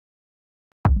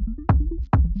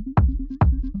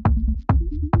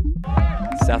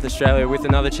South Australia with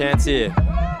another chance here.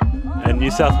 And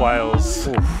New South Wales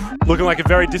looking like a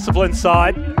very disciplined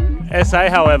side. SA,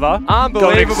 however,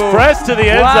 unbelievable. Got express to the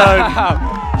end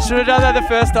zone. Should have done that the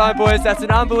first time, boys. That's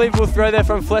an unbelievable throw there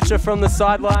from Fletcher from the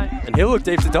sideline. And he'll look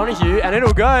deep to Donahue, and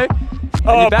it'll go.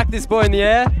 And you back this boy in the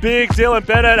air. Big Dylan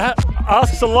Bennett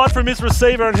asks a lot from his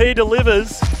receiver, and he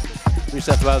delivers. New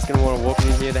South Wales going to want to walk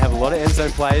in here. They have a lot of end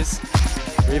zone plays.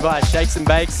 Revi shakes and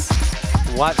bakes.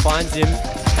 White finds him,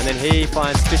 and then he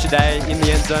finds Fisher Day in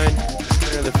the end zone.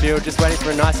 Of the field, just waiting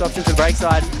for a nice option to the break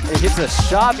side. And he hits a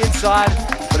sharp inside,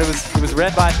 but it was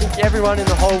read by I think everyone in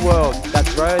the whole world. That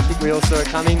throw, I think we all saw it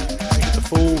coming.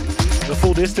 The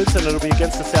full distance, and it'll be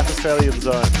against the South Australian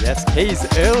zone. Yes, Keys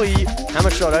early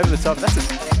hammer shot over the top.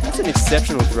 That's an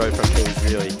exceptional throw from Keys,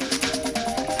 really.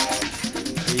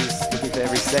 He's looking for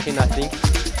every second, I think,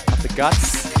 up the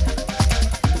guts.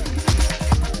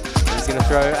 And he's going to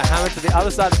throw a hammer to the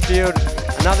other side of the field.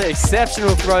 Another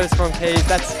exceptional throws from Keys.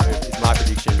 That's my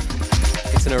prediction.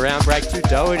 It's an around break to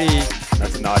Doherty.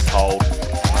 That's a nice hold.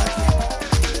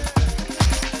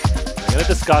 I'm going to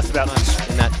discuss about much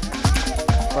in that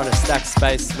front of stack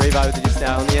space. Revi with the disc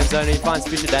now on the end zone. He finds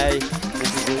Fisher Day.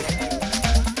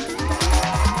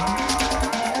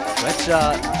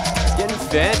 Fletcher is getting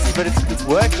fancy, but it's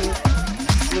working.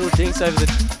 Just little dinks over the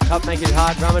cup make it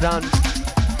hard. Ramadan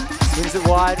swings it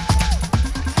wide.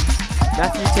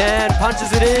 Matthew Tan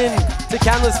punches it in to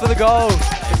Canless for the goal.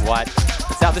 And White.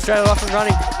 South Australia off and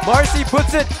running. Morrissey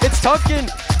puts it. It's Tonkin.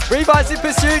 Revi's in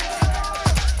pursuit.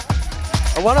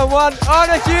 A one-on-one. Oh,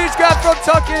 and a huge grab from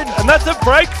Tonkin. And that's a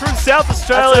break from South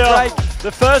Australia. That's a break.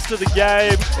 The first of the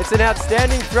game. It's an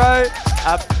outstanding throw.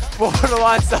 A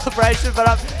borderline celebration, but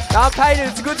I'm paying it.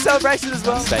 It's a good celebration as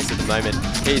well. Space at the moment.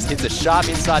 Keys hits a sharp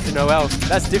inside to Noel.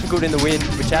 That's difficult in the wind,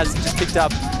 which has just picked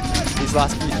up his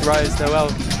last few throws. Noel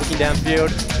looking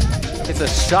downfield. It's a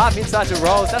sharp inside to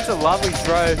Rolls. That's a lovely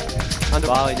throw under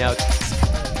Barley now.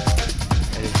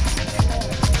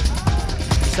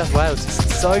 New South Wales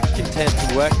is so content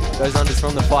to work those unders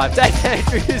from the 5. Dave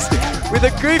Andrews with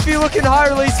a goofy looking high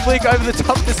release flick over the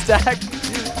top of the stack.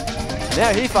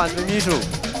 Now he finds Mamutal.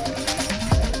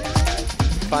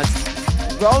 Finds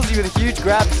Rollsy with a huge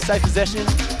grab to save possession.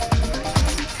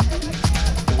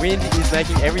 The wind is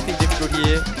making everything difficult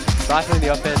here, stifling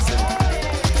the offense,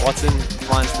 and Watson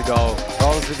finds the goal.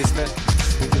 Rolls with his first,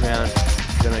 swings around,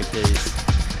 Jono Keys.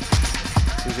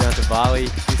 Swings around to Varley.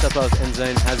 New South Wales end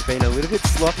zone has been a little bit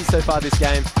sloppy so far this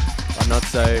game, but not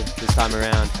so this time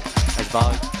around as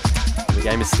Varley. The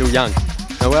game is still young.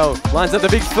 Noel lines up the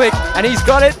big flick, and he's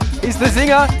got it. He's the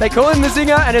zinger. They call him the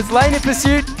zinger, and it's Lane in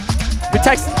pursuit. It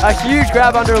takes a huge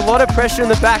grab under a lot of pressure in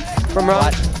the back from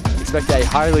right. Expect a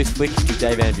high release flick to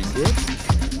Dave Andrews here.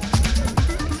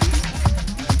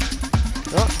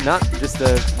 Oh, no, just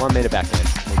a 1 meter backhand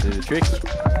will do the trick.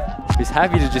 He's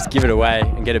happy to just give it away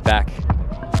and get it back.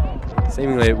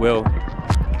 Seemingly it will.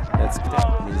 He's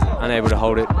unable to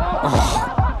hold it. Oh.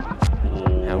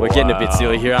 Now we're getting a bit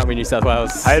silly here, aren't we, New South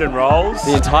Wales? Hayden Rolls.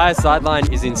 The entire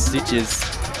sideline is in stitches.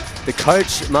 The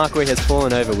coach, Markwee, has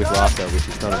fallen over with laughter, which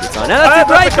is not a good sign. And that's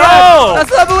a great grab!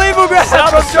 That's an unbelievable grab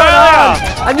South from Australia!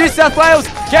 And New South Wales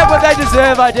get what they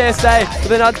deserve, I dare say,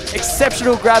 with an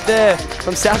exceptional grab there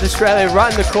from South Australia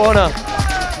right in the corner.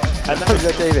 And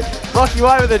Lockie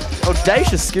White with an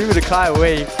audacious scuba to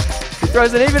Kaiwi. He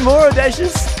throws an even more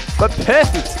audacious, but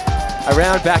perfect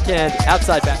around backhand,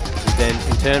 outside back. He then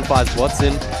in turn finds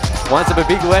Watson. Winds up a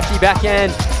big lefty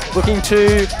backhand, looking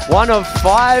to one of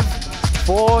 5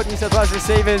 for New South Wales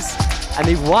receivers, and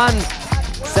the one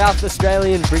South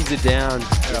Australian brings it down.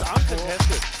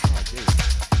 Uncontested.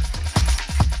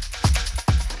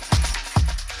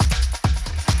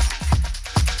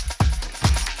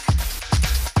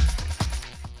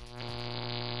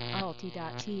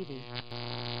 Alti.tv